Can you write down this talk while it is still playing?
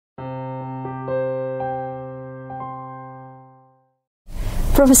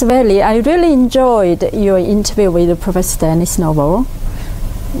Professor Bayley, I really enjoyed your interview with Professor Dennis Noble.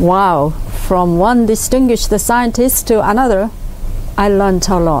 Wow, from one distinguished scientist to another, I learned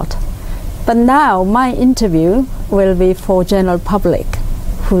a lot. But now my interview will be for general public,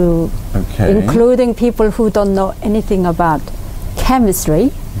 who, including people who don't know anything about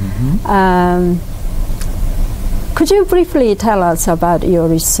chemistry. Could you briefly tell us about your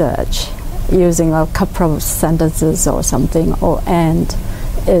research using a couple of sentences or something, and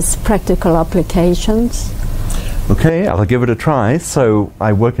its practical applications? Okay, I'll give it a try. So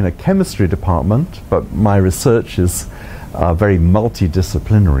I work in a chemistry department, but my research is very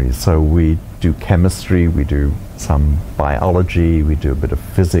multidisciplinary. So we do chemistry, we do some biology, we do a bit of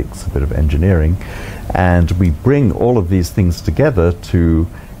physics, a bit of engineering, and we bring all of these things together to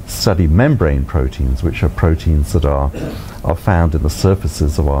study membrane proteins, which are proteins that are found in the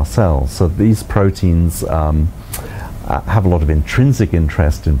surfaces of our cells. So these proteins have a lot of intrinsic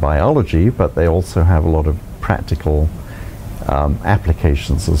interest in biology, but they also have a lot of practical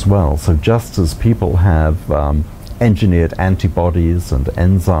applications as well. So just as people have engineered antibodies and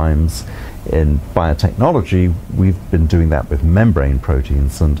enzymes in biotechnology, we've been doing that with membrane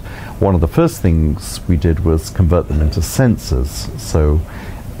proteins. And one of the first things we did was convert them into sensors. So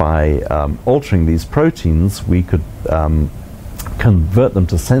by altering these proteins, we could convert them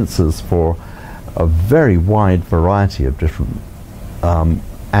to sensors for a very wide variety of different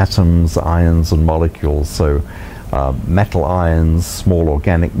atoms, ions, and molecules. So metal ions, small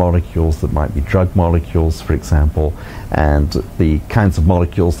organic molecules that might be drug molecules, for example, and the kinds of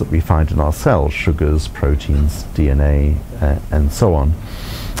molecules that we find in our cells, sugars, proteins, DNA, and so on.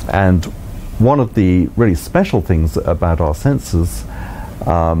 And one of the really special things about our sensors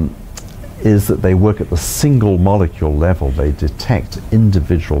is that they work at the single molecule level. They detect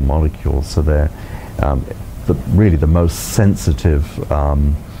individual molecules, so they're really the most sensitive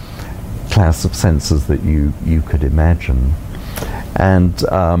class of sensors that you could imagine. And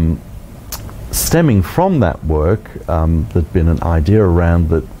stemming from that work, there'd been an idea around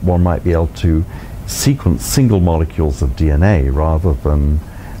that one might be able to sequence single molecules of DNA rather than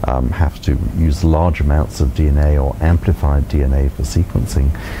have to use large amounts of DNA or amplified DNA for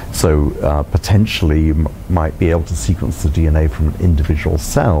sequencing. So potentially you might be able to sequence the DNA from an individual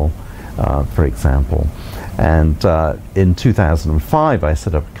cell, for example. And in 2005 I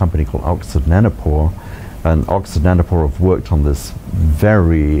set up a company called Oxford Nanopore, and Oxford Nanopore have worked on this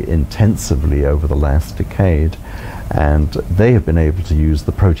very intensively over the last decade, and they have been able to use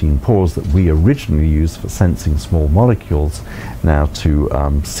the protein pores that we originally used for sensing small molecules now to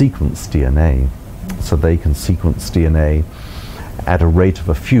sequence DNA. So they can sequence DNA at a rate of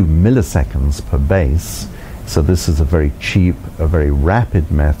a few milliseconds per base. So this is a very cheap, a very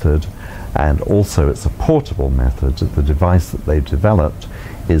rapid method, and also it's a portable method. The device that they've developed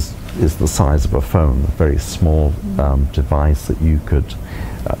is the size of a phone, a very small device that you could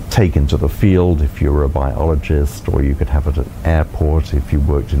take into the field if you were a biologist, or you could have it at an airport if you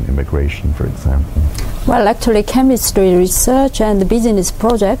worked in immigration, for example. Well, actually, chemistry research and the business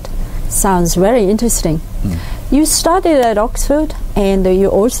project sounds very interesting. You studied at Oxford, and you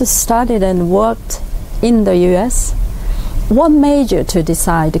also studied and worked in the US. What made you to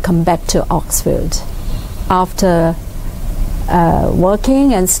decide to come back to Oxford after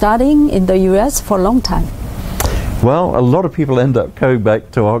working and studying in the US for a long time? Well, a lot of people end up going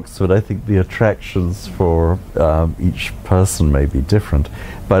back to Oxford. I think the attractions for each person may be different.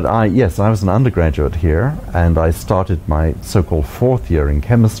 But yes, I was an undergraduate here, and I started my so-called fourth year in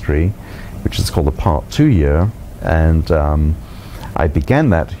chemistry, which is called the Part 2 year. And I began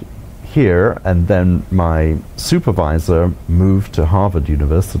that here, and then my supervisor moved to Harvard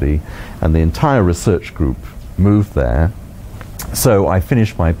University, and the entire research group moved there. So I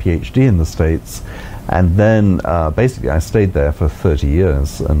finished my PhD in the States, and then basically I stayed there for 30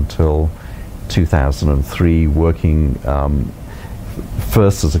 years until 2003, working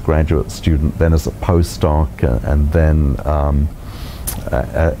first as a graduate student, then as a postdoc, and then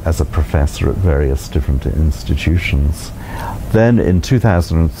as a professor at various different institutions. Then in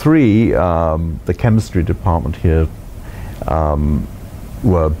 2003, the chemistry department here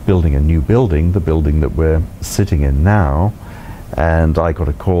were building a new building, the building that we're sitting in now, and I got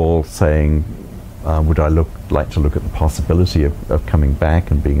a call saying, would I like to look at the possibility of coming back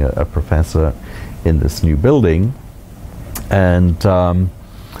and being a professor in this new building. And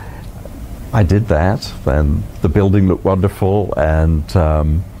I did that, and the building looked wonderful, and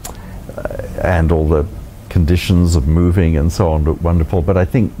all the conditions of moving and so on looked wonderful. But I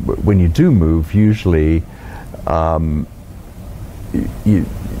think when you do move, usually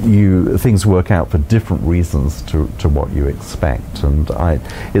things work out for different reasons to what you expect. And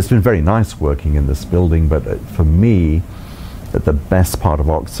it's been very nice working in this building, but for me, the best part of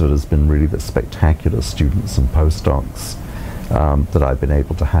Oxford has been really the spectacular students and postdocs that I've been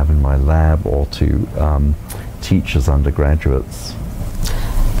able to have in my lab or to teach as undergraduates.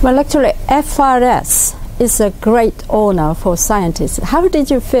 Well, actually, FRS is a great honor for scientists. How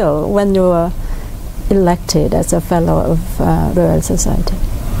did you feel when you were elected as a fellow of Royal Society?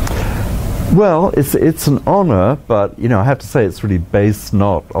 Well, it's an honor, but I have to say it's really based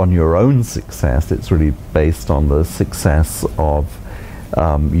not on your own success. It's really based on the success of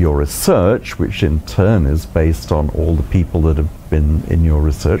your research, which in turn is based on all the people that have been in your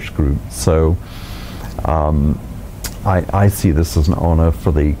research group. So I see this as an honor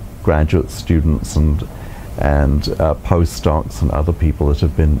for the graduate students and postdocs and other people that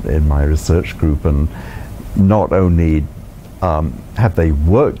have been in my research group, and not only have they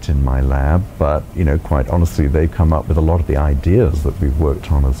worked in my lab, but quite honestly, they've come up with a lot of the ideas that we've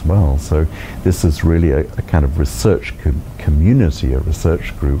worked on as well. So this is really a kind of research community, a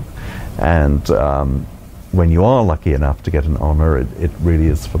research group, and when you are lucky enough to get an honor, it really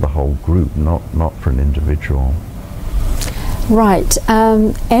is for the whole group, not for an individual. Right.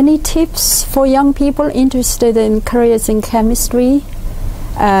 Any tips for young people interested in careers in chemistry?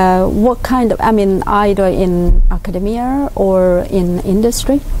 What kind of, either in academia or in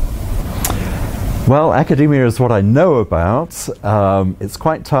industry? Well, academia is what I know about. It's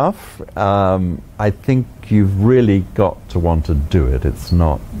quite tough. I think you've really got to want to do it. It's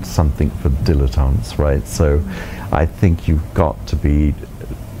not something for dilettantes, right? So I think you've got to be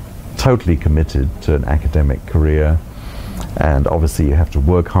totally committed to an academic career. And obviously you have to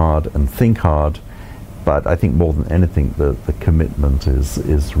work hard and think hard, but I think more than anything the commitment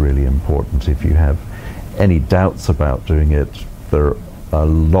is really important. If you have any doubts about doing it, there are a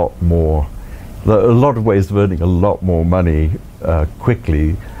lot of ways of earning a lot more money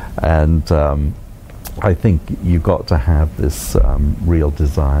quickly, and I think you've got to have this real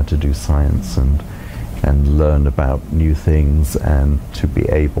desire to do science and learn about new things, and to be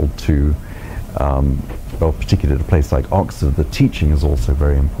able to well, particularly at a place like Oxford, the teaching is also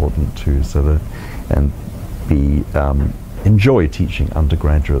very important too. So enjoy teaching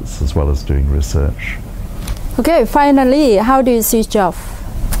undergraduates as well as doing research. Okay, finally, how do you switch off?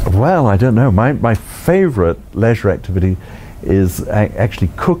 Well, I don't know. My favorite leisure activity is actually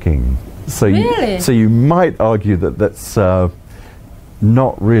cooking. So really? So you might argue that that's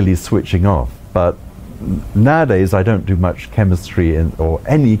not really switching off, but nowadays I don't do much chemistry or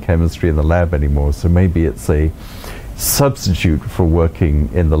any chemistry in the lab anymore, so maybe it's a substitute for working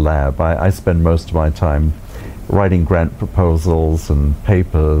in the lab. I spend most of my time writing grant proposals and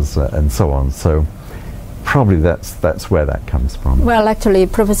papers and so on, so probably that's where that comes from. Well, actually,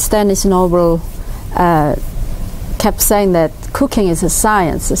 Professor Stannis Noble kept saying that cooking is a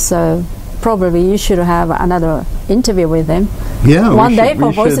science, so probably you should have another interview with him. Yeah, one day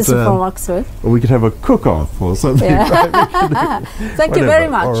for Voices from Oxford. Or we could have a cook-off or something. Yeah. Thank you very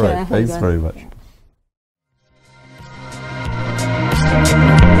much. All right, thanks very much.